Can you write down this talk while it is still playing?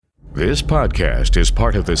This podcast is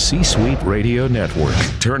part of the C-Suite Radio Network,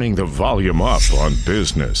 turning the volume up on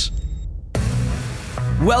business.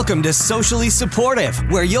 Welcome to Socially Supportive,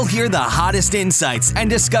 where you'll hear the hottest insights and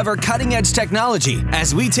discover cutting-edge technology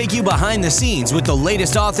as we take you behind the scenes with the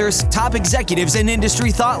latest authors, top executives, and industry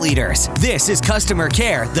thought leaders. This is Customer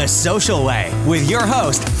Care the Social Way with your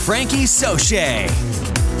host, Frankie Soche.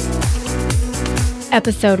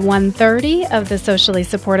 Episode 130 of the Socially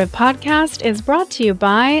Supportive podcast is brought to you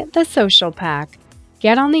by The Social Pack.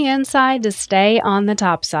 Get on the inside to stay on the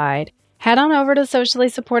top side. Head on over to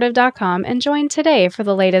sociallysupportive.com and join today for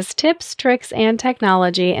the latest tips, tricks, and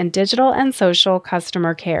technology in digital and social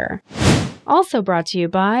customer care. Also brought to you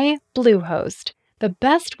by Bluehost. The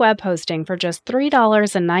best web hosting for just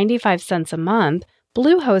 $3.95 a month,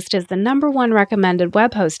 Bluehost is the #1 recommended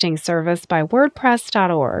web hosting service by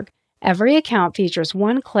WordPress.org. Every account features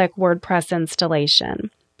one-click WordPress installation.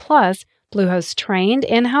 Plus, Bluehost's trained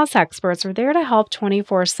in-house experts are there to help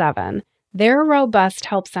 24/7. Their robust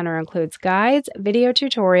help center includes guides, video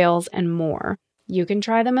tutorials, and more. You can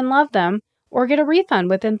try them and love them, or get a refund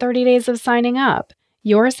within 30 days of signing up.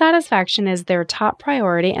 Your satisfaction is their top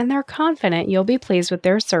priority, and they're confident you'll be pleased with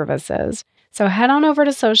their services. So head on over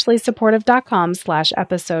to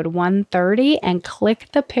sociallysupportive.com/episode 130 and click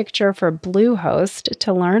the picture for Bluehost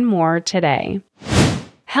to learn more today.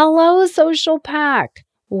 Hello, Social Pack!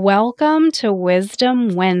 Welcome to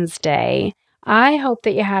Wisdom Wednesday. I hope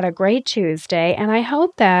that you had a great Tuesday, and I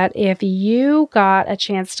hope that if you got a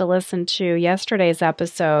chance to listen to yesterday's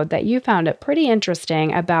episode, that you found it pretty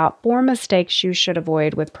interesting about 4 mistakes you should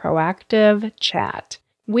avoid with proactive chat.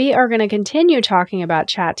 We are going to continue talking about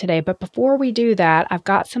chat today, but before we do that, I've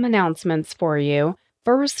got some announcements for you.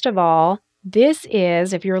 First of all, this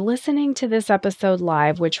is, if you're listening to this episode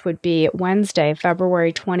live, which would be Wednesday,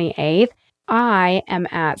 February 28th, I am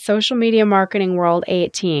at Social Media Marketing World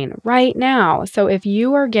 18 right now. So if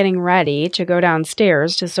you are getting ready to go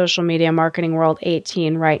downstairs to Social Media Marketing World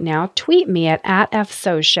 18 right now, tweet me at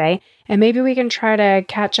 @fsoche, and maybe we can try to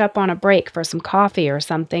catch up on a break for some coffee or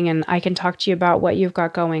something, and I can talk to you about what you've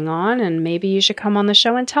got going on, and maybe you should come on the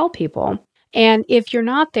show and tell people. And if you're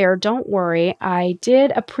not there, don't worry. I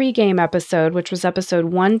did a pregame episode, which was episode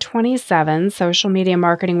 127, Social Media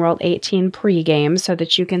Marketing World 18 pregame, so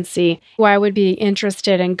that you can see why I would be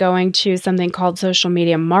interested in going to something called Social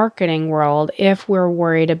Media Marketing World if we're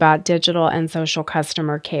worried about digital and social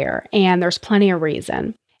customer care. And there's plenty of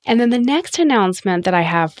reason. And then the next announcement that I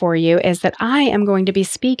have for you is that I am going to be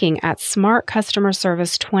speaking at Smart Customer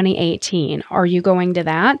Service 2018. Are you going to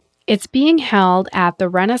that? It's being held at the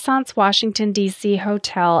Renaissance Washington, D.C.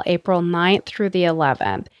 Hotel, April 9th through the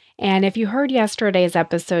 11th. And if you heard yesterday's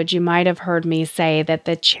episode, you might have heard me say that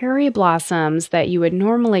the cherry blossoms that you would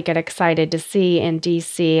normally get excited to see in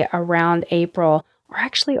D.C. around April are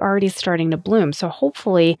actually already starting to bloom. So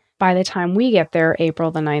hopefully by the time we get there,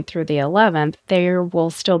 April the 9th through the 11th, there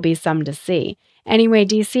will still be some to see. Anyway,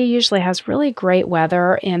 DC usually has really great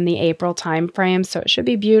weather in the April timeframe, so it should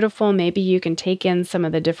be beautiful. Maybe you can take in some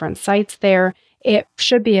of the different sites there. It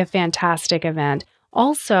should be a fantastic event.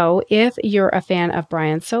 Also, if you're a fan of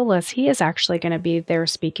Brian Solis, he is actually going to be there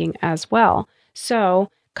speaking as well. So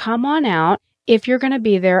come on out. If you're going to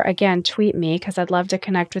be there, again, tweet me because I'd love to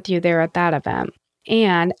connect with you there at that event.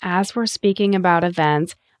 And as we're speaking about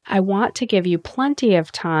events, I want to give you plenty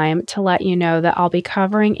of time to let you know that I'll be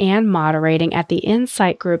covering and moderating at the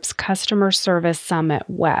Insight Group's Customer Service Summit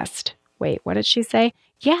West. Wait, what did she say?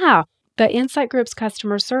 Yeah, the Insight Group's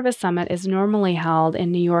Customer Service Summit is normally held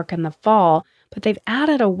in New York in the fall, but they've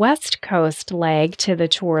added a West Coast leg to the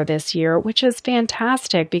tour this year, which is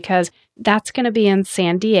fantastic because that's going to be in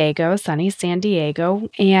San Diego, sunny San Diego,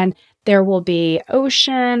 and there will be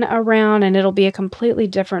ocean around, and it'll be a completely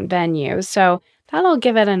different venue. So that'll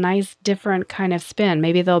give it a nice different kind of spin.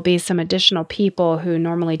 Maybe there'll be some additional people who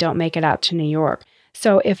normally don't make it out to New York.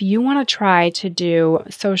 So if you want to try to do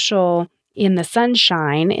social in the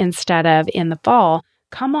sunshine instead of in the fall,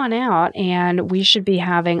 come on out and we should be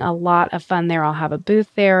having a lot of fun there. I'll have a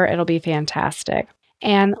booth there. It'll be fantastic.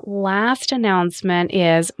 And last announcement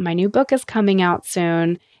is my new book is coming out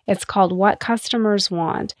soon. It's called What Customers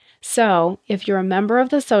Want. So if you're a member of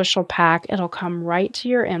the Social Pack, it'll come right to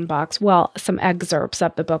your inbox. Well, some excerpts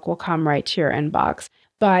of the book will come right to your inbox,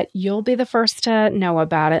 but you'll be the first to know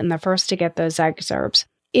about it and the first to get those excerpts.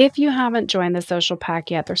 If you haven't joined the Social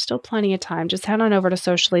Pack yet, there's still plenty of time. Just head on over to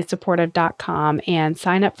sociallysupportive.com and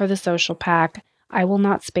sign up for the Social Pack. I will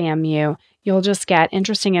not spam you. You'll just get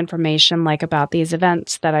interesting information like about these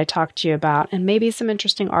events that I talked to you about and maybe some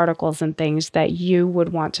interesting articles and things that you would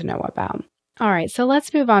want to know about. All right, so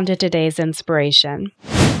let's move on to today's inspiration.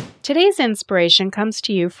 Today's inspiration comes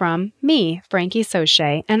to you from me, Frankie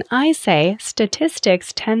Soche, and I say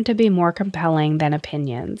statistics tend to be more compelling than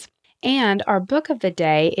opinions. And our book of the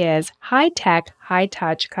day is High Tech, High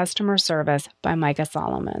Touch Customer Service by Micah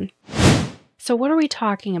Solomon. So what are we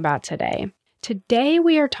talking about today? Today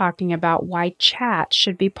we are talking about why chat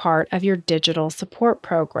should be part of your digital support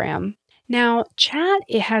program. Now, chat,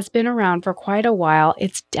 it has been around for quite a while.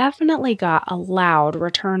 It's definitely got a loud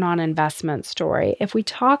return on investment story. If we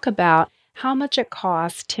talk about how much it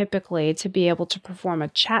costs typically to be able to perform a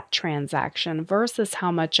chat transaction versus how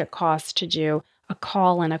much it costs to do a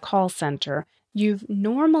call in a call center, you're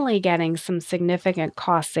normally getting some significant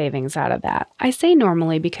cost savings out of that. I say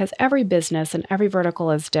normally because every business and every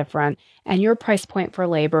vertical is different, and your price point for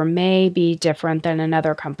labor may be different than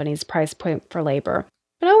another company's price point for labor.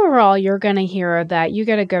 But overall, you're going to hear that you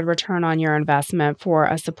get a good return on your investment for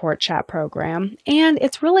a support chat program. And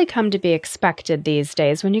it's really come to be expected these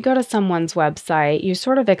days. When you go to someone's website, you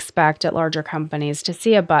sort of expect at larger companies to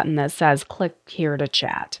see a button that says, click here to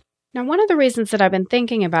chat. Now, one of the reasons that I've been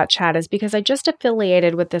thinking about chat is because I just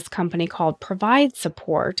affiliated with this company called Provide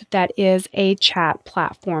Support that is a chat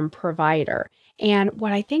platform provider. And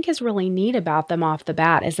what I think is really neat about them off the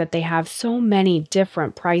bat is that they have so many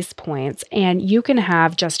different price points, and you can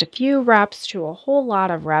have just a few reps to a whole lot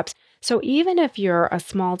of reps. So even if you're a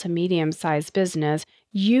small to medium-sized business,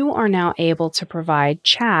 you are now able to provide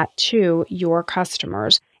chat to your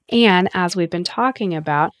customers. And as we've been talking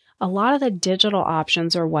about, a lot of the digital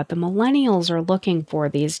options are what the millennials are looking for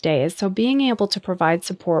these days. So being able to provide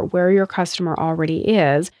support where your customer already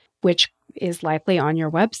is, which is likely on your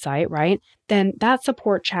website, right? Then that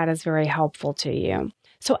support chat is very helpful to you.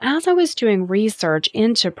 So as I was doing research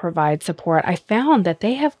into Provide Support, I found that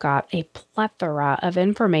they have got a plethora of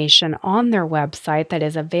information on their website that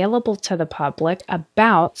is available to the public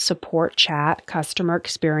about support chat, customer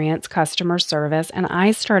experience, customer service, and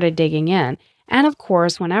I started digging in. And of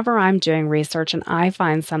course, whenever I'm doing research and I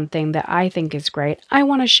find something that I think is great, I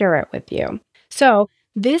want to share it with you. So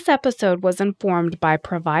this episode was informed by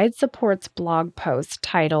Provide Support's blog post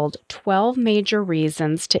titled 12 Major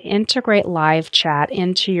Reasons to Integrate Live Chat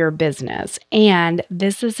into Your Business. And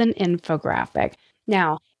this is an infographic.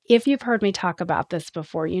 Now, if you've heard me talk about this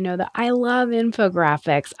before, you know that I love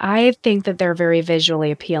infographics. I think that they're very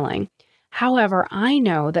visually appealing. However, I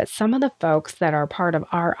know that some of the folks that are part of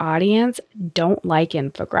our audience don't like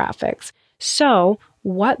infographics. So,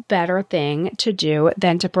 what better thing to do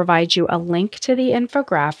than to provide you a link to the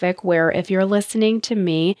infographic where if you're listening to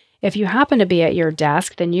me, if you happen to be at your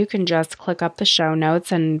desk, then you can just click up the show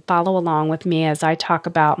notes and follow along with me as I talk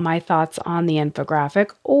about my thoughts on the infographic,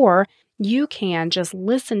 or you can just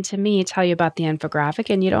listen to me tell you about the infographic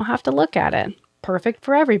and you don't have to look at it. Perfect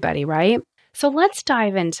for everybody, right? So let's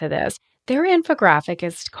dive into this. Their infographic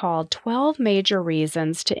is called 12 Major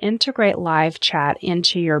Reasons to Integrate Live Chat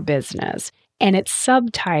into Your Business, and it's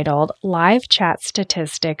subtitled Live Chat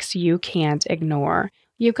Statistics You Can't Ignore.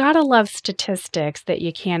 You've got to love statistics that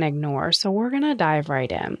you can't ignore, so we're going to dive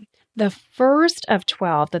right in. The first of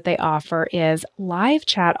 12 that they offer is Live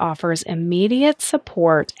Chat offers immediate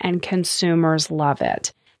support and consumers love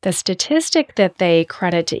it. The statistic that they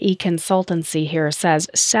credit to eConsultancy here says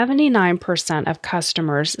 79% of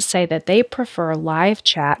customers say that they prefer live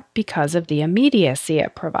chat because of the immediacy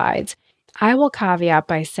it provides. I will caveat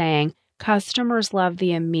by saying customers love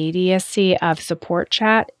the immediacy of support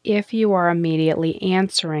chat if you are immediately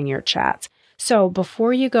answering your chats. So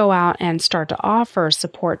before you go out and start to offer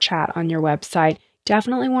support chat on your website,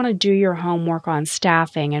 definitely want to do your homework on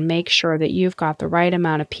staffing and make sure that you've got the right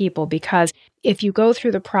amount of people, because if you go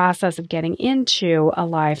through the process of getting into a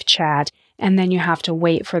live chat and then you have to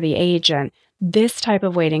wait for the agent, this type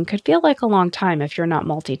of waiting could feel like a long time if you're not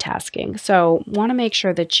multitasking. So want to make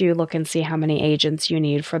sure that you look and see how many agents you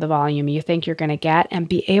need for the volume you think you're going to get and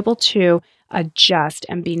be able to adjust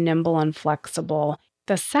and be nimble and flexible.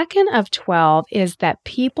 The second of 12 is that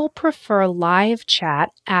people prefer live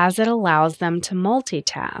chat as it allows them to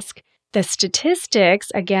multitask. The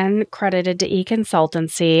statistics, again credited to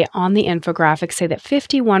eConsultancy on the infographic, say that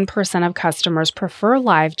 51% of customers prefer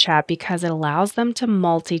live chat because it allows them to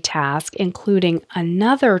multitask, including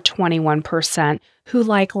another 21% who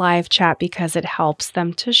like live chat because it helps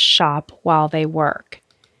them to shop while they work.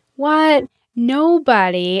 What?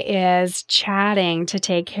 Nobody is chatting to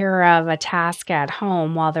take care of a task at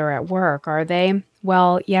home while they're at work, are they?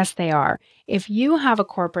 Well, yes, they are. If you have a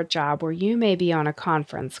corporate job where you may be on a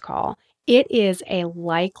conference call, it is a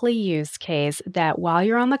likely use case that while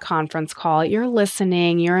you're on the conference call, you're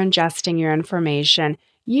listening, you're ingesting your information,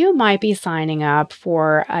 you might be signing up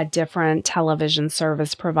for a different television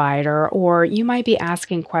service provider, or you might be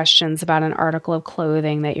asking questions about an article of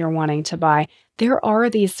clothing that you're wanting to buy. There are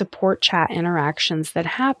these support chat interactions that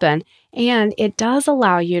happen, and it does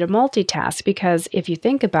allow you to multitask because if you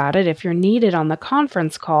think about it, if you're needed on the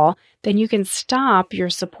conference call, then you can stop your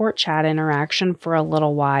support chat interaction for a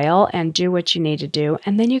little while and do what you need to do,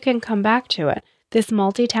 and then you can come back to it. This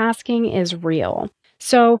multitasking is real.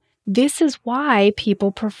 So this is why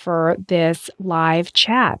people prefer this live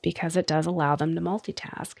chat, because it does allow them to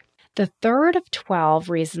multitask. The third of 12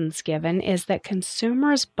 reasons given is that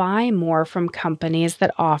consumers buy more from companies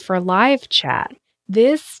that offer live chat.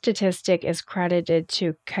 This statistic is credited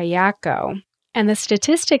to Kayako, and the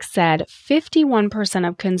statistic said 51%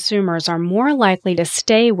 of consumers are more likely to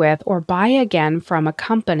stay with or buy again from a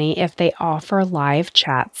company if they offer live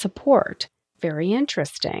chat support. Very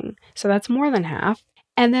interesting. So that's more than half.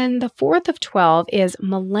 And then the fourth of 12 is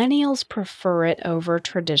millennials prefer it over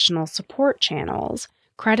traditional support channels.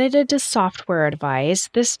 Credited to Software Advice,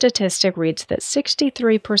 this statistic reads that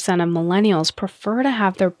 63% of millennials prefer to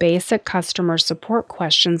have their basic customer support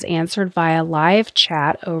questions answered via live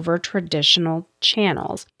chat over traditional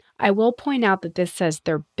channels. I will point out that this says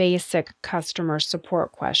their basic customer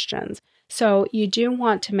support questions. So you do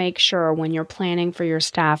want to make sure when you're planning for your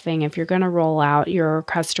staffing, if you're going to roll out your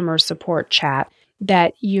customer support chat,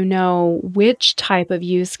 that you know which type of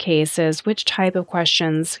use cases, which type of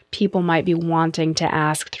questions people might be wanting to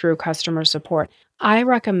ask through customer support. I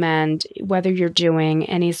recommend, whether you're doing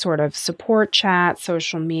any sort of support chat,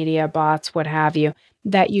 social media, bots, what have you,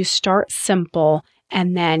 that you start simple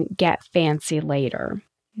and then get fancy later.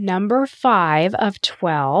 Number 5 of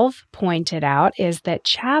 12 pointed out is that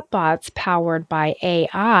chatbots powered by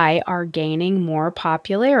AI are gaining more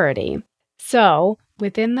popularity. So,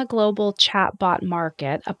 within the global chatbot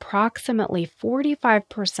market, approximately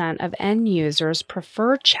 45% of end users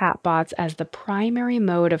prefer chatbots as the primary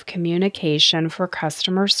mode of communication for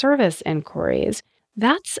customer service inquiries.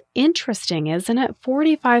 That's interesting, isn't it?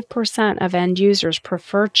 45% of end users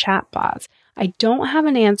prefer chatbots. I don't have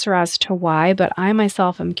an answer as to why, but I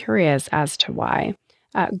myself am curious as to why.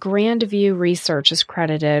 Grandview Research is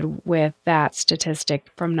credited with that statistic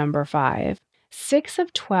from number 5. 6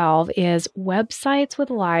 of 12 is websites with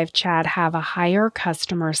live chat have a higher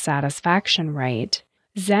customer satisfaction rate.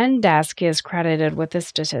 Zendesk is credited with this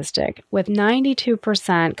statistic. With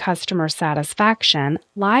 92% customer satisfaction,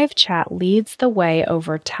 live chat leads the way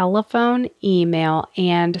over telephone, email,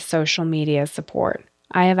 and social media support.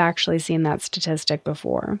 I have actually seen that statistic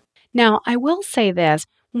before. Now, I will say this.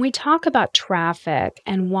 When we talk about traffic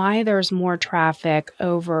and why there's more traffic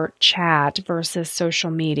over chat versus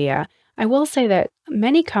social media, I will say that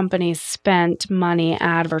many companies spent money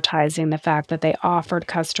advertising the fact that they offered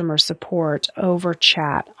customer support over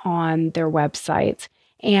chat on their websites.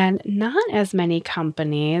 And not as many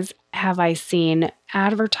companies have I seen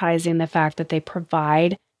advertising the fact that they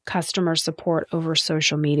provide customer support over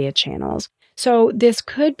social media channels. So this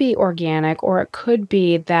could be organic, or it could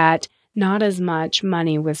be that not as much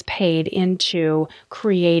money was paid into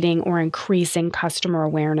creating or increasing customer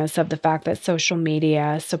awareness of the fact that social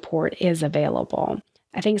media support is available.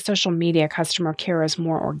 I think social media customer care is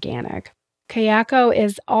more organic. Kayako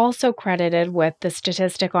is also credited with the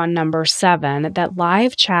statistic on number 7 that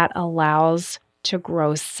live chat allows to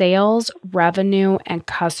grow sales, revenue, and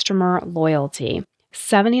customer loyalty.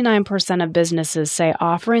 79% of businesses say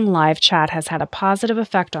offering live chat has had a positive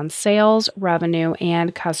effect on sales, revenue,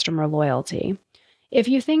 and customer loyalty. If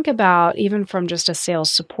you think about, even from just a sales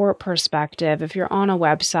support perspective, if you're on a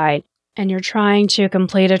website and you're trying to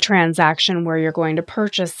complete a transaction where you're going to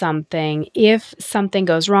purchase something, if something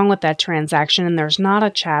goes wrong with that transaction and there's not a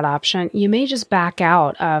chat option, you may just back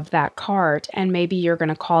out of that cart and maybe you're going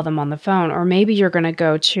to call them on the phone, or maybe you're going to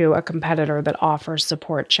go to a competitor that offers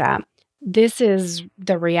support chat. This is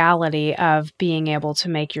the reality of being able to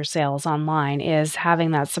make your sales online, is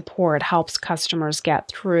having that support helps customers get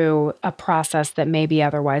through a process that maybe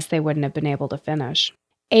otherwise they wouldn't have been able to finish.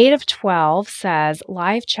 8 of 12 says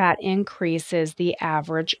live chat increases the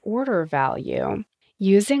average order value.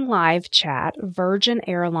 Using live chat, Virgin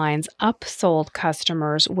Airlines upsold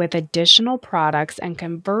customers with additional products and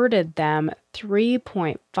converted them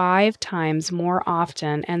 3.5 times more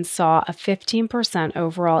often and saw a 15%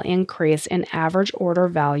 overall increase in average order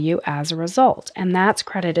value as a result. And that's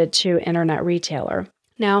credited to Internet Retailer.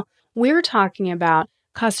 Now, we're talking about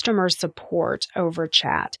customer support over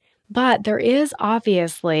chat, but there is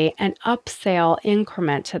obviously an upsell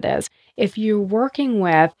increment to this. If you're working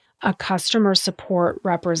with a customer support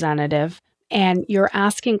representative and you're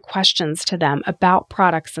asking questions to them about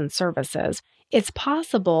products and services, it's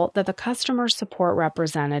possible that the customer support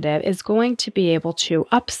representative is going to be able to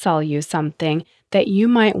upsell you something that you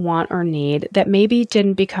might want or need that maybe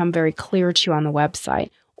didn't become very clear to you on the website.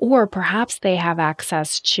 Or perhaps they have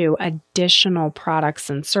access to additional products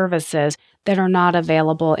and services that are not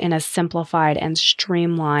available in a simplified and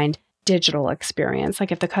streamlined digital experience.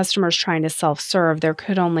 Like if the customer is trying to self-serve, there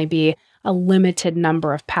could only be a limited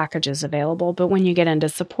number of packages available. But when you get into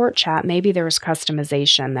support chat, maybe there's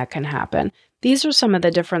customization that can happen. These are some of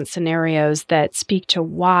the different scenarios that speak to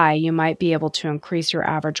why you might be able to increase your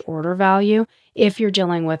average order value if you're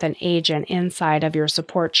dealing with an agent inside of your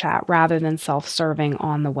support chat rather than self-serving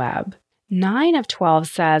on the web. 9 of 12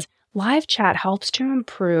 says, live chat helps to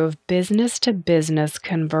improve business-to-business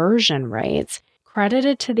conversion rates.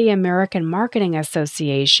 Credited to the American Marketing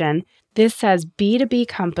Association, this says B2B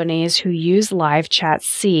companies who use live chat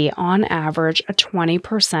see, on average, a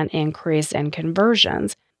 20% increase in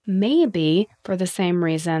conversions. Maybe for the same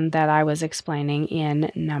reason that I was explaining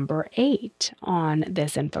in number 8 on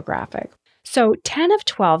this infographic. So 10 of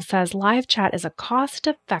 12 says live chat is a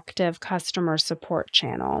cost-effective customer support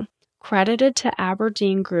channel. Credited to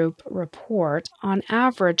Aberdeen Group report, on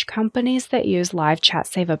average, companies that use live chat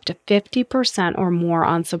save up to 50% or more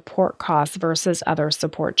on support costs versus other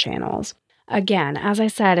support channels. Again, as I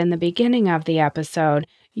said in the beginning of the episode,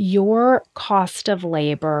 your cost of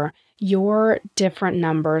labor, your different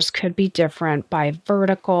numbers could be different by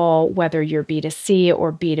vertical, whether you're B2C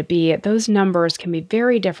or B2B. Those numbers can be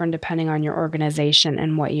very different depending on your organization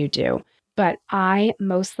and what you do. But I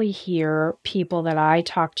mostly hear people that I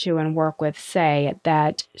talk to and work with say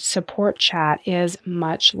that support chat is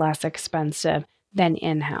much less expensive than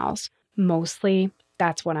in-house. Mostly,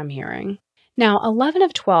 that's what I'm hearing. Now, 11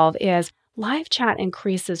 of 12 is live chat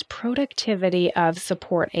increases productivity of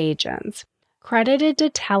support agents. Credited to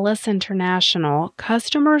TELUS International,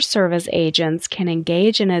 customer service agents can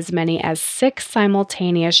engage in as many as 6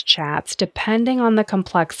 simultaneous chats depending on the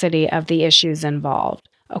complexity of the issues involved.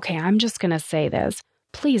 Okay, I'm just going to say this.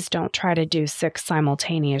 Please don't try to do 6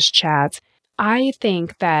 simultaneous chats. I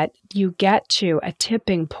think that you get to a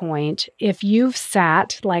tipping point if you've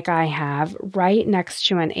sat, like I have, right next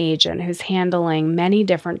to an agent who's handling many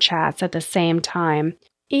different chats at the same time.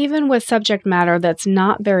 Even with subject matter that's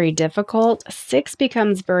not very difficult, 6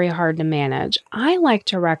 becomes very hard to manage. I like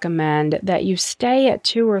to recommend that you stay at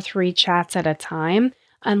 2 or 3 chats at a time,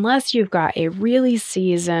 unless you've got a really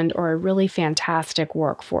seasoned or a really fantastic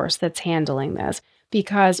workforce that's handling this.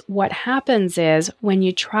 Because what happens is when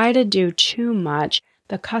you try to do too much,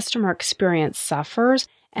 the customer experience suffers.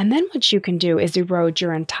 And then what you can do is erode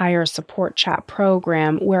your entire support chat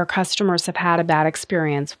program where customers have had a bad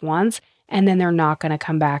experience once and then they're not going to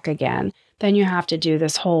come back again. Then you have to do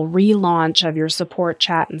this whole relaunch of your support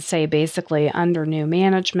chat and say basically under new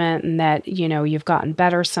management and that, you've gotten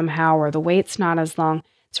better somehow or the wait's not as long.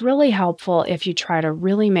 It's really helpful if you try to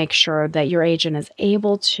really make sure that your agent is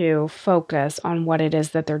able to focus on what it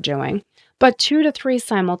is that they're doing. But 2 to 3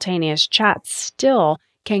 simultaneous chats still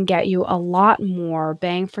can get you a lot more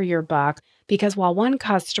bang for your buck because while one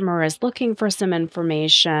customer is looking for some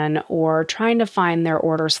information or trying to find their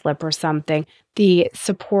order slip or something, the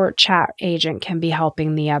support chat agent can be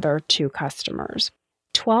helping the other 2 customers.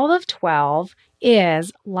 12 of 12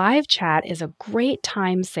 is live chat is a great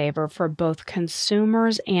time saver for both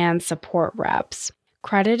consumers and support reps.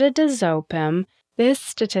 Credited to Zopim, this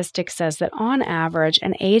statistic says that on average,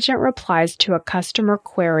 an agent replies to a customer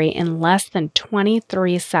query in less than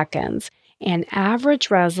 23 seconds, and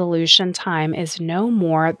average resolution time is no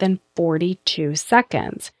more than 42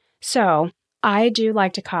 seconds. So, I do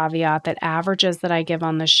like to caveat that averages that I give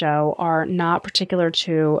on the show are not particular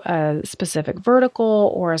to a specific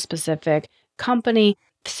vertical or a specific company.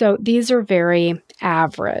 So these are very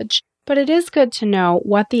average. But it is good to know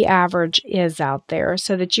what the average is out there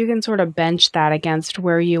so that you can sort of bench that against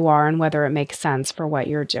where you are and whether it makes sense for what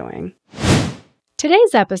you're doing.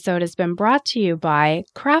 Today's episode has been brought to you by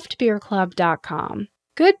craftbeerclub.com.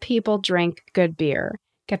 Good people drink good beer.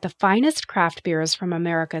 Get the finest craft beers from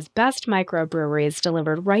America's best microbreweries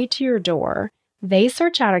delivered right to your door. They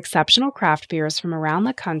search out exceptional craft beers from around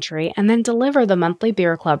the country and then deliver the monthly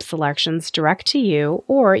beer club selections direct to you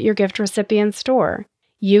or your gift recipient store.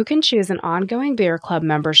 You can choose an ongoing beer club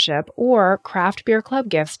membership or craft beer club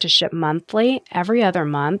gifts to ship monthly, every other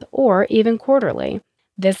month, or even quarterly.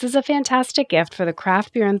 This is a fantastic gift for the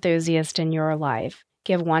craft beer enthusiast in your life.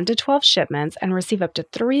 Give 1 to 12 shipments and receive up to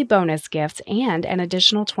 3 bonus gifts and an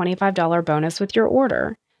additional $25 bonus with your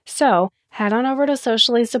order. So, head on over to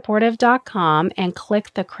sociallysupportive.com and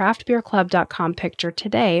click the craftbeerclub.com picture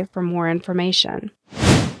today for more information.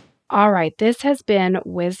 All right, this has been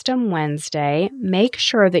Wisdom Wednesday. Make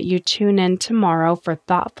sure that you tune in tomorrow for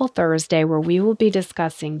Thoughtful Thursday, where we will be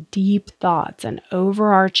discussing deep thoughts and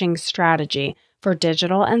overarching strategy for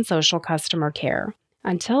digital and social customer care.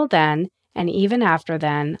 Until then, and even after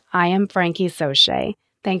then, I am Frankie Soche.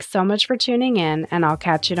 Thanks so much for tuning in, and I'll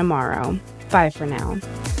catch you tomorrow. Bye for now.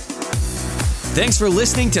 Thanks for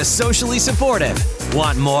listening to Socially Supportive.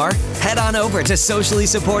 Want more? Head on over to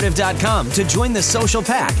sociallysupportive.com to join the Social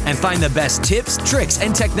Pack and find the best tips, tricks,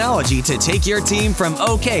 and technology to take your team from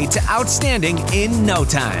okay to outstanding in no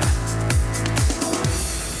time.